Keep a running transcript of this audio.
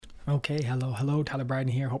Okay, hello, Tyler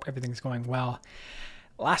Bryden here. Hope everything's going well.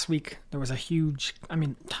 Last week, there was a huge,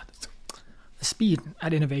 the speed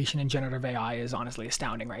at innovation in generative AI is honestly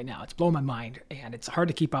astounding right now. It's blowing my mind, and it's hard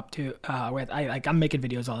to keep up to with. I'm making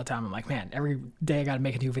videos all the time. I'm like, man, every day I got to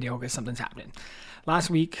make a new video because something's happening. Last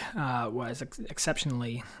week was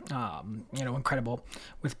exceptionally, incredible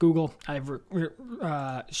with Google. I've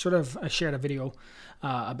shared a video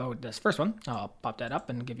about this first one. I'll pop that up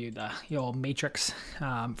and give you the old matrix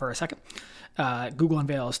for a second. Google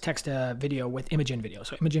unveils text to video with image in video.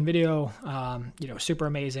 So image in video, super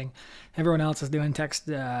amazing. Everyone else is doing text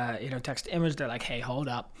to image. They're like, hey, hold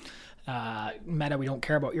up. Meta, we don't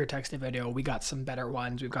care about your text to video. We got some better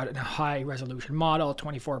ones. We've got a high resolution model,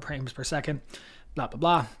 24 frames per second, blah, blah,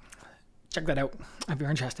 blah. Check that out if you're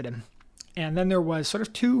interested in. And then there was sort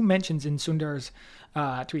of two mentions in Sundar's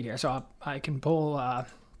tweet here. So I can pull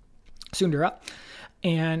Sundar up.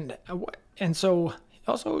 And so he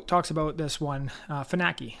also talks about this one,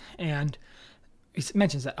 Phenaki. And he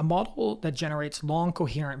mentions that a model that generates long,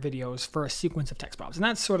 coherent videos for a sequence of text prompts. And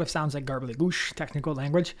that sort of sounds like gobbledygook technical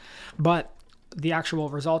language, but the actual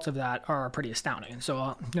results of that are pretty astounding. And so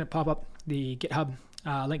I'm going to pop up the GitHub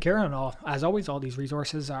link here, and as always, all these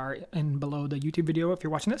resources are in below the YouTube video if you're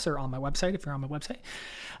watching this, or on my website if you're on my website.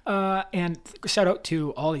 And shout out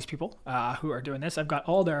to all these people who are doing this. I've got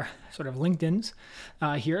all their sort of LinkedIns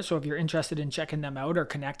here, so if you're interested in checking them out or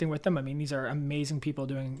connecting with them, these are amazing people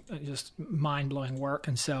doing just mind-blowing work,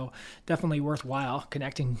 and so definitely worthwhile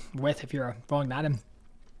connecting with if you're following that. And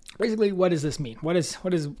basically, what does this mean? What is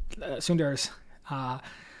Sundar's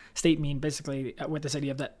state mean basically with this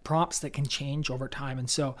idea of that prompts that can change over time? And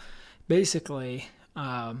so basically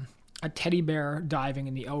a teddy bear diving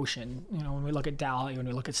in the ocean, when we look at DALL-E, when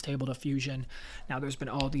we look at Stable Diffusion, now there's been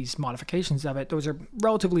all these modifications of it. Those are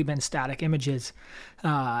relatively been static images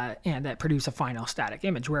and that produce a final static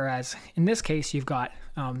image. Whereas in this case, you've got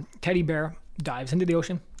teddy bear dives into the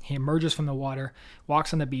ocean, he emerges from the water,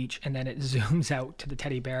 walks on the beach, and then it zooms out to the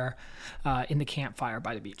teddy bear in the campfire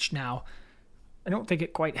by the beach. Now, I don't think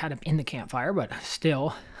it quite had him in the campfire, but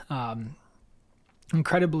still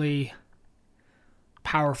incredibly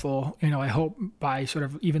powerful. I hope by sort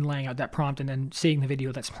of even laying out that prompt and then seeing the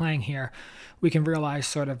video that's playing here, we can realize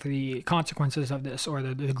sort of the consequences of this, or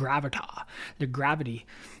the gravity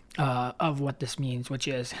of what this means, which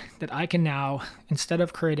is that I can now, instead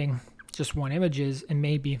of creating just one images, and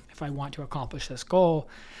maybe if I want to accomplish this goal,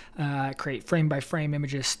 create frame by frame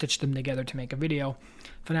images, stitch them together to make a video.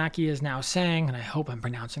 Phenaki is now saying, and I hope I'm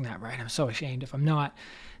pronouncing that right, I'm so ashamed if I'm not,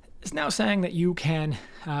 is now saying that you can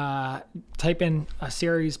type in a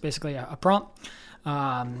series, basically a prompt,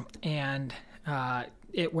 and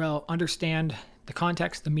it will understand the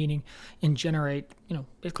context, the meaning, and generate,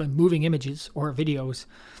 basically moving images or videos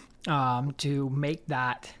to make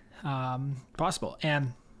that possible.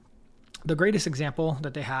 And the greatest example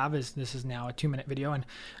that they have is, this is now a 2-minute video, and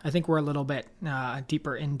I think we're a little bit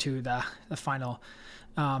deeper into the final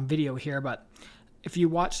video here, but if you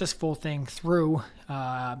watch this full thing through,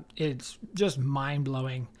 it's just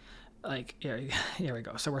mind-blowing. Like, here we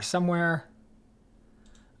go. So we're somewhere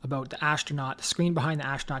about the astronaut. The screen behind the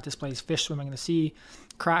astronaut displays fish swimming in the sea.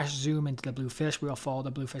 Crash zoom into the blue fish. We'll follow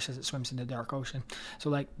the blue fish as it swims in the dark ocean.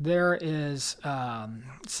 So there is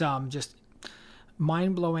some just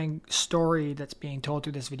mind-blowing story that's being told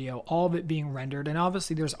through this video, all of it being rendered. And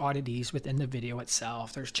obviously there's oddities within the video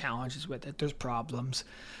itself. There's challenges with it. There's problems.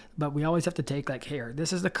 But we always have to take here,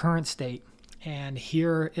 this is the current state. And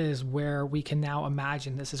here is where we can now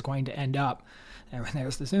imagine this is going to end up. And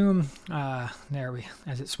there's the zoom.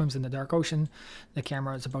 As it swims in the dark ocean, the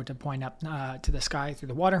camera is about to point up to the sky through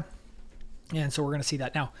the water. And so we're going to see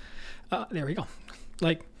that now. There we go.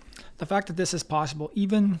 The fact that this is possible,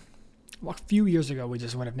 even a few years ago, we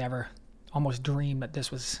just would have never almost dreamed that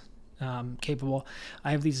this was capable.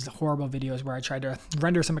 I have these horrible videos where I tried to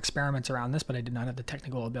render some experiments around this, but I did not have the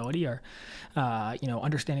technical ability or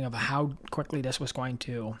understanding of how quickly this was going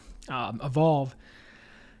to evolve.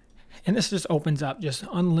 And this just opens up just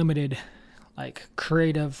unlimited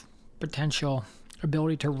creative potential,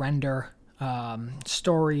 ability to render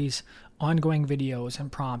stories, ongoing videos,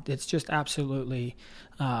 and prompt. It's just absolutely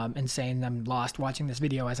insane. I'm lost watching this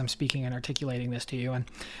video as I'm speaking and articulating this to you. And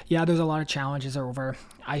yeah, there's a lot of challenges over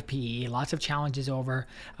IP, lots of challenges over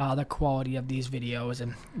the quality of these videos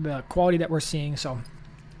and the quality that we're seeing. So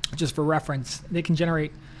just for reference, they can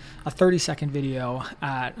generate a 30-second video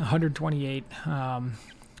at 128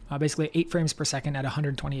 basically 8 frames per second at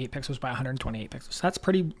 128 pixels by 128 pixels. So that's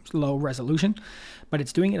pretty low resolution, but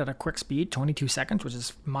it's doing it at a quick speed, 22 seconds, which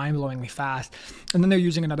is mind-blowingly fast. And then they're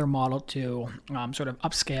using another model to sort of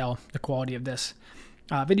upscale the quality of this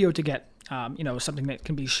video to get something that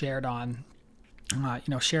can be shared on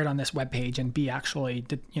shared on this webpage and be actually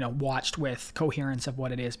watched with coherence of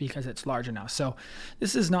what it is, because it's large enough. So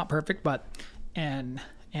this is not perfect, but and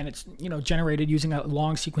it's generated using a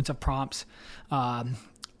long sequence of prompts,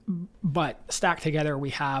 but stacked together we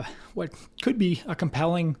have what could be a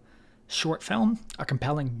compelling short film, a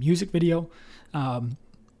compelling music video, an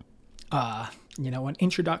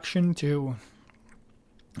introduction to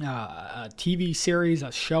a TV series,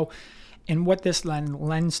 a show. And what this then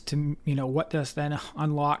lends to, what this then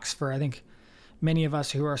unlocks for, I think, many of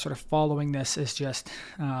us who are sort of following this is just,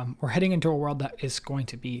 we're heading into a world that is going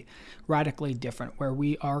to be radically different, where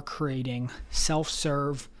we are creating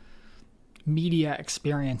self-serve media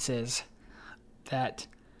experiences that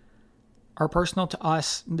are personal to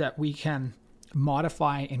us, that we can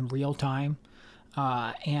modify in real time.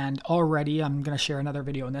 And already I'm going to share another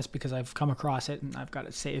video on this because I've come across it and I've got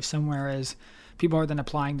it saved somewhere, is people are then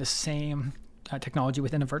applying the same technology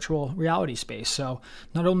within a virtual reality space. So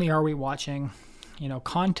not only are we watching,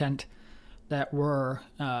 content that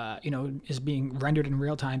is being rendered in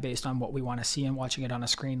real time based on what we want to see and watching it on a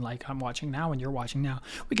screen like I'm watching now and you're watching now,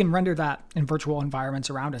 we can render that in virtual environments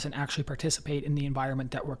around us and actually participate in the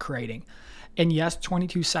environment that we're creating. And yes,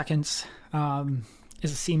 22 seconds, it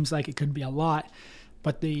seems like it could be a lot,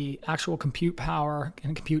 but the actual compute power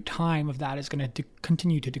and compute time of that is going to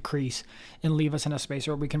continue to decrease and leave us in a space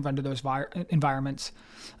where we can render those environments,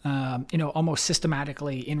 almost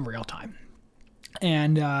systematically in real time.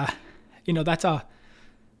 And, that's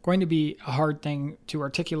going to be a hard thing to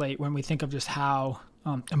articulate when we think of just how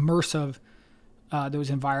immersive those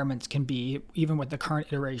environments can be, even with the current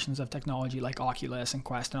iterations of technology like Oculus and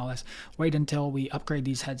Quest and all this. Wait until we upgrade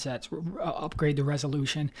these headsets, upgrade the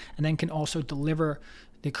resolution, and then can also deliver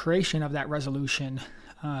the creation of that resolution,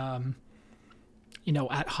 at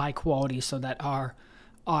high quality, so that our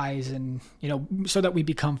eyes and, so that we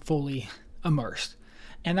become fully immersed.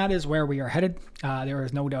 And that is where we are headed. There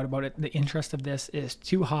is no doubt about it. The interest of this is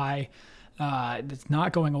too high. It's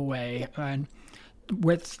not going away. And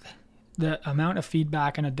with the amount of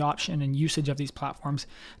feedback and adoption and usage of these platforms,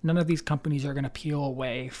 none of these companies are going to peel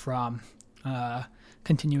away from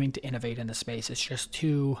continuing to innovate in the space. It's just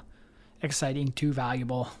too exciting, too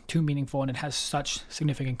valuable, too meaningful, and it has such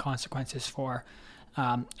significant consequences for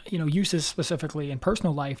uses specifically in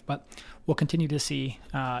personal life, but we'll continue to see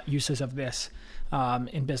uses of this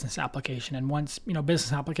in business application. And once,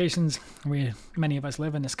 business applications, many of us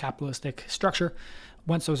live in this capitalistic structure.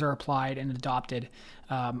 Once those are applied and adopted,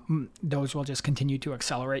 those will just continue to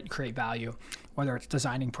accelerate and create value, whether it's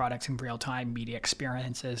designing products in real time, media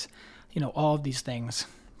experiences, all of these things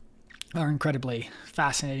are incredibly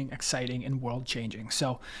fascinating, exciting, and world-changing.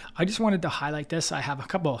 So I just wanted to highlight this. I have a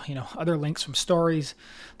couple, other links from stories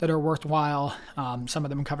that are worthwhile. Some of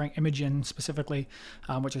them covering Imagen specifically,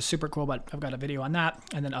 which is super cool, but I've got a video on that.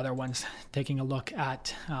 And then other ones taking a look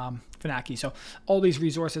at Phenaki. So all these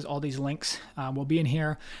resources, all these links will be in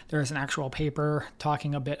here. There is an actual paper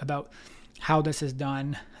talking a bit about how this is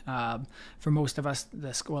done. For most of us,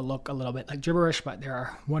 this will look a little bit like gibberish, but there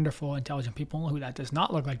are wonderful, intelligent people who that does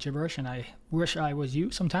not look like gibberish, and I wish I was you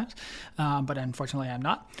sometimes, but unfortunately I'm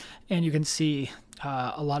not. And you can see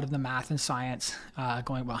a lot of the math and science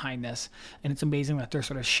going behind this, and it's amazing that they're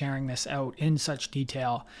sort of sharing this out in such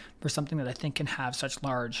detail for something that I think can have such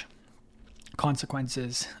large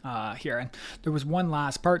consequences here. And there was one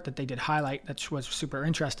last part that they did highlight that was super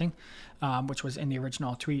interesting, which was in the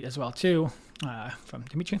original tweet as well too, from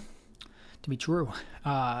Dimitri, which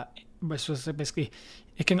was basically,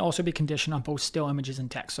 it can also be conditioned on both still images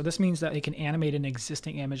and text. So this means that it can animate an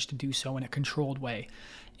existing image to do so in a controlled way.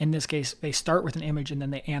 In this case, they start with an image and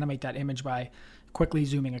then they animate that image by quickly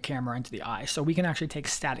zooming a camera into the eye. So we can actually take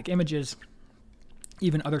static images,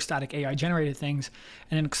 even other static AI generated things,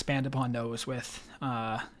 and then expand upon those with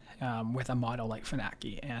a model like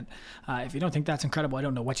Phenaki. And if you don't think that's incredible, I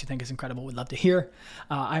don't know what you think is incredible. We'd love to hear.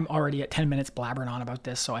 I'm already at 10 minutes blabbering on about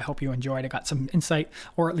this, so I hope you enjoyed. I got some insight,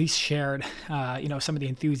 or at least shared, some of the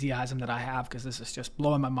enthusiasm that I have, because this is just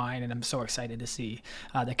blowing my mind, and I'm so excited to see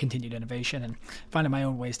the continued innovation and finding my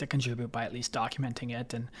own ways to contribute by at least documenting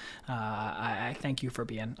it. And I thank you for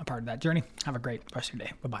being a part of that journey. Have a great rest of your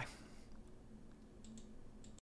day. Bye-bye.